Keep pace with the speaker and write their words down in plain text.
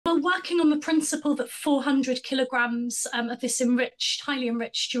working on the principle that 400 kilograms of this highly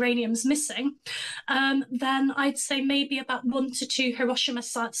enriched uranium is missing, then I'd say maybe about 1 to 2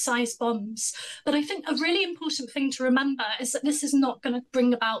 Hiroshima-sized bombs. But I think a really important thing to remember is that this is not going to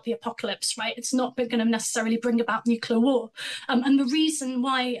bring about the apocalypse, right? It's not going to necessarily bring about nuclear war. And the reason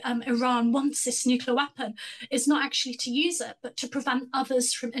why Iran wants this nuclear weapon is not actually to use it, but to prevent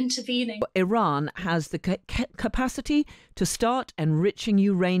others from intervening. Iran has the capacity to start enriching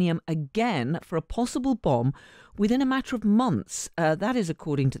uranium again for a possible bomb within a matter of months. That is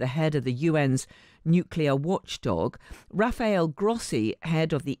according to the head of the UN's nuclear watchdog. Rafael Grossi,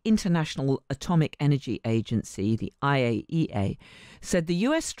 head of the International Atomic Energy Agency, the IAEA, said the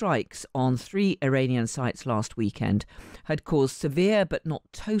US strikes on 3 Iranian sites last weekend had caused severe but not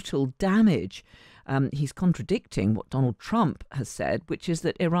total damage. He's contradicting what Donald Trump has said, which is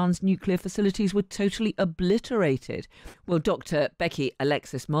that Iran's nuclear facilities were totally obliterated. Well, Dr. Becky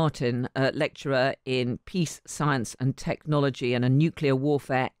Alexis-Martin, lecturer in peace, science and technology and a nuclear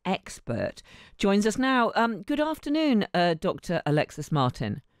warfare expert, joins us now. Good afternoon, Dr.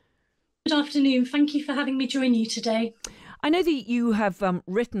 Alexis-Martin. Good afternoon. Thank you for having me join you today. I know that you have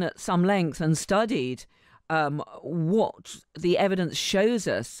written at some length and studied what the evidence shows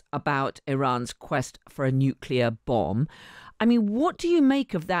us about Iran's quest for a nuclear bomb. I mean, what do you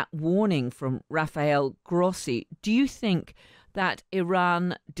make of that warning from Rafael Grossi? Do you think that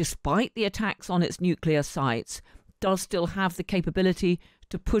Iran, despite the attacks on its nuclear sites, does still have the capability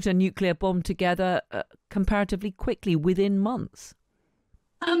to put a nuclear bomb together comparatively quickly, within months?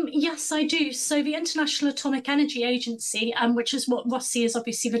 Yes, I do. So the International Atomic Energy Agency, which is what Rossi is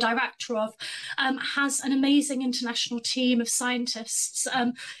obviously the director of, has an amazing international team of scientists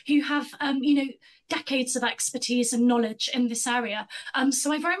who have, decades of expertise and knowledge in this area.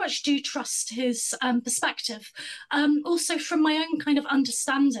 So I very much do trust his perspective. Also, from my own kind of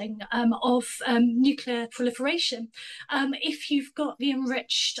understanding of nuclear proliferation, if you've got the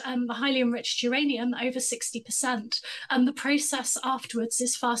highly enriched uranium over 60%, the process afterwards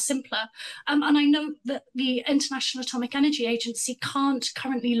is far simpler. And I know that the International Atomic Energy Agency can't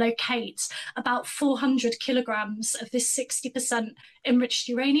currently locate about 400 kilograms of this 60% enriched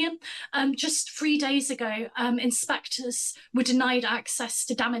uranium. Just 3 days ago, inspectors were denied access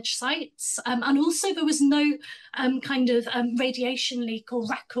to damaged sites, and also there was no radiation leak or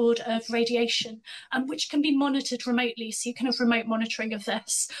record of radiation, which can be monitored remotely, so you can have remote monitoring of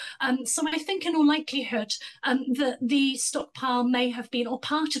this. So I think in all likelihood that the stockpile may have been, or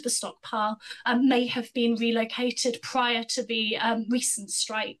part of the stockpile may have been relocated prior to the recent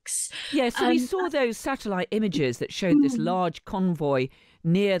strikes. Yeah, so we saw those satellite images that showed this large convoy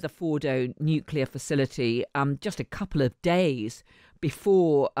near the Fordo nuclear facility just a couple of days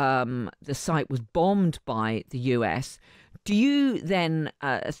before the site was bombed by the US. Do you then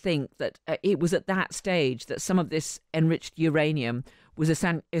think that it was at that stage that some of this enriched uranium was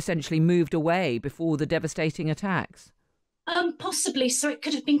essentially moved away before the devastating attacks? Possibly. So it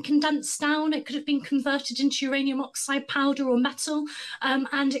could have been condensed down, it could have been converted into uranium oxide powder or metal,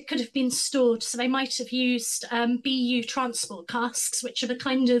 and it could have been stored. So they might have used BU transport casks, which are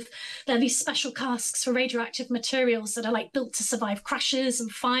they're these special casks for radioactive materials that are like built to survive crashes and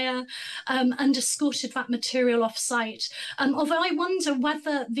fire, and escorted that material off site. Although I wonder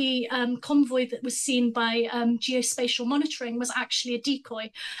whether the convoy that was seen by geospatial monitoring was actually a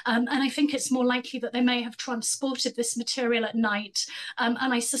decoy. And I think it's more likely that they may have transported this material at night, and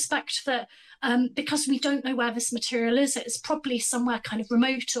I suspect that because we don't know where this material is, it's probably somewhere kind of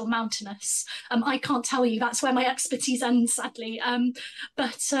remote or mountainous. I can't tell you, that's where my expertise ends, sadly.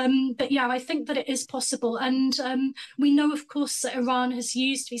 But yeah, I think that it is possible. And we know, of course, that Iran has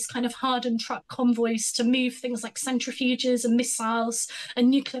used these kind of hardened truck convoys to move things like centrifuges and missiles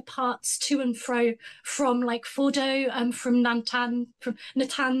and nuclear parts to and fro from like Fordo, from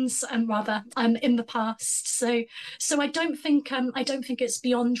Natanz, in the past. So I don't think it's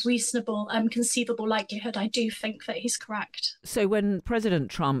beyond reasonable conceivable likelihood. I do think that he's correct. So when President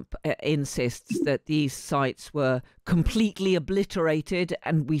Trump insists that these sites were completely obliterated,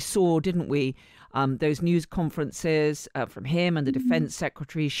 and we saw, didn't we, those news conferences from him and the defense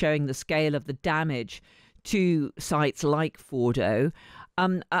secretary showing the scale of the damage to sites like Fordo,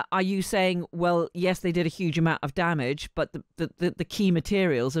 are you saying, well, yes, they did a huge amount of damage, but the key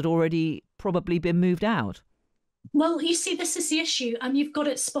materials had already probably been moved out? Well, you see, this is the issue. You've got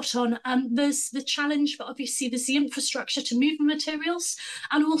it spot on. There's the challenge, but obviously there's the infrastructure to move the materials,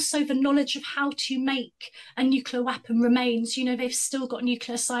 and also the knowledge of how to make a nuclear weapon remains. You know, they've still got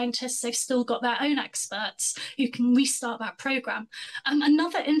nuclear scientists, they've still got their own experts who can restart that program.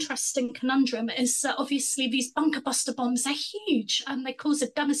 Another interesting conundrum is that obviously these bunker buster bombs are huge and they cause a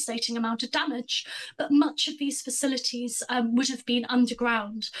devastating amount of damage, but much of these facilities would have been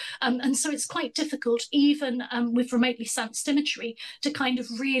underground. And so it's quite difficult, even with remotely sensed imagery, to kind of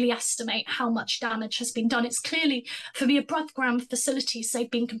really estimate how much damage has been done. It's clearly, for the above ground facilities,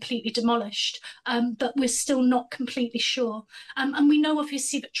 they've been completely demolished, but we're still not completely sure. And we know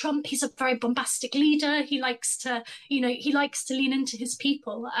obviously that Trump, he's a very bombastic leader. He likes to, he likes to lean into his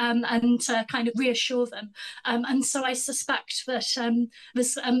people and kind of reassure them. And so I suspect that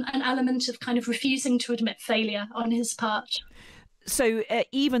there's an element of kind of refusing to admit failure on his part. So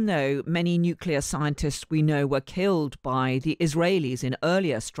even though many nuclear scientists we know were killed by the Israelis in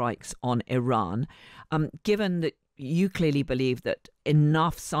earlier strikes on Iran, given that you clearly believe that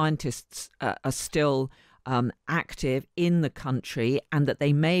enough scientists are still active in the country and that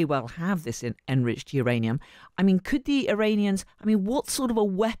they may well have this enriched uranium, I mean, could the Iranians, what sort of a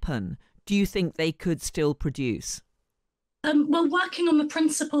weapon do you think they could still produce? Well, working on the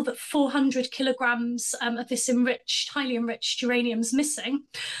principle that 400 kilograms of this highly enriched uranium is missing,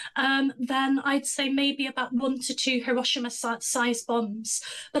 then I'd say maybe about 1 to 2 Hiroshima-sized bombs.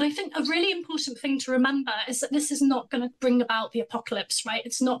 But I think a really important thing to remember is that this is not going to bring about the apocalypse, right?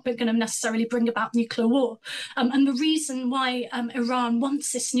 It's not going to necessarily bring about nuclear war. And the reason why Iran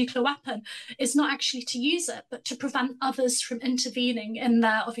wants this nuclear weapon is not actually to use it, but to prevent others from intervening in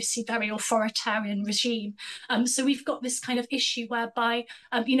their obviously very authoritarian regime. So we've got this kind of issue whereby,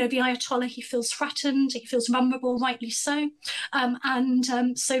 the Ayatollah, he feels threatened, he feels vulnerable, rightly so.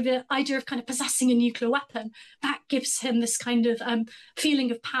 So the idea of kind of possessing a nuclear weapon, that gives him this kind of feeling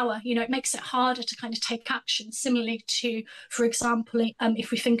of power. It makes it harder to kind of take action, similarly to, for example,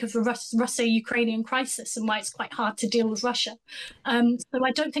 if we think of the Russo-Ukrainian crisis and why it's quite hard to deal with Russia. So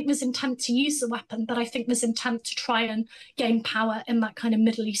I don't think there's intent to use the weapon, but I think there's intent to try and gain power in that kind of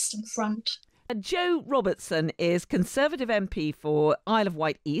Middle Eastern front. Jo Robertson is Conservative MP for Isle of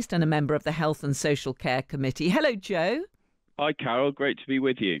Wight East and a member of the Health and Social Care Committee. Hello, Jo. Hi, Carol. Great to be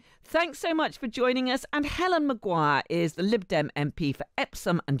with you. Thanks so much for joining us. And Helen Maguire is the Lib Dem MP for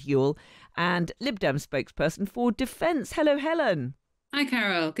Epsom and Ewell and Lib Dem spokesperson for Defence. Hello, Helen. Hi,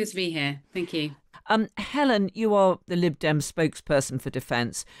 Carol. Good to be here. Thank you. Helen, you are the Lib Dem spokesperson for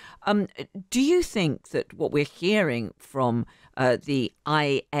Defence. Do you think that what we're hearing from the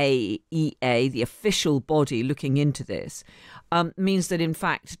IAEA, the official body looking into this, means that, in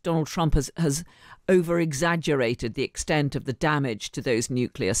fact, Donald Trump has over-exaggerated the extent of the damage to those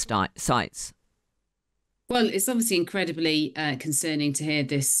nuclear sites? Well, it's obviously incredibly concerning to hear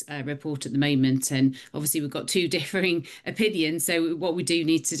this report at the moment. And obviously, we've got two differing opinions. So what we do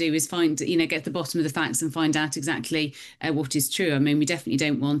need to do is get to the bottom of the facts and find out exactly what is true. I mean, we definitely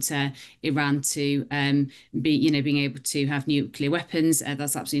don't want Iran to being able to have nuclear weapons.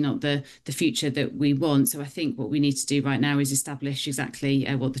 That's absolutely not the future that we want. So I think what we need to do right now is establish exactly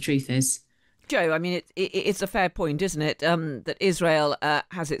what the truth is. Jo, I mean, it's a fair point, isn't it, that Israel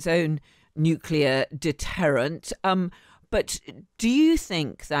has its own nuclear deterrent. But do you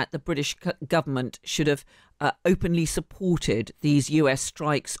think that the British government should have openly supported these US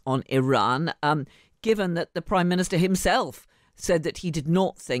strikes on Iran, given that the Prime Minister himself said that he did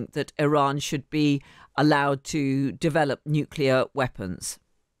not think that Iran should be allowed to develop nuclear weapons?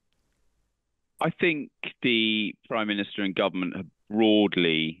 I think the Prime Minister and government are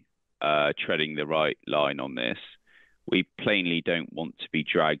broadly treading the right line on this. We plainly don't want to be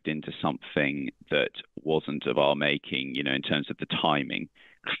dragged into something that wasn't of our making, in terms of the timing.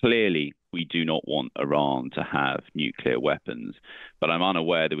 Clearly, we do not want Iran to have nuclear weapons, but I'm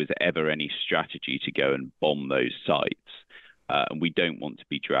unaware there was ever any strategy to go and bomb those sites. And we don't want to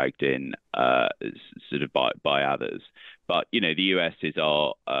be dragged in sort of by others. But, the US is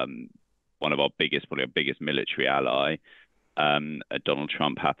one of our biggest, probably our biggest military ally. Donald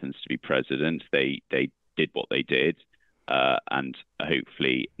Trump happens to be president. They did what they did. And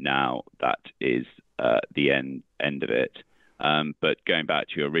hopefully now that is the end of it. But going back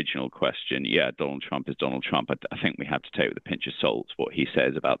to your original question, Donald Trump is Donald Trump. I think we have to take with a pinch of salt what he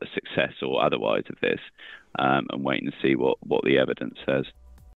says about the success or otherwise of this, and wait and see what the evidence says.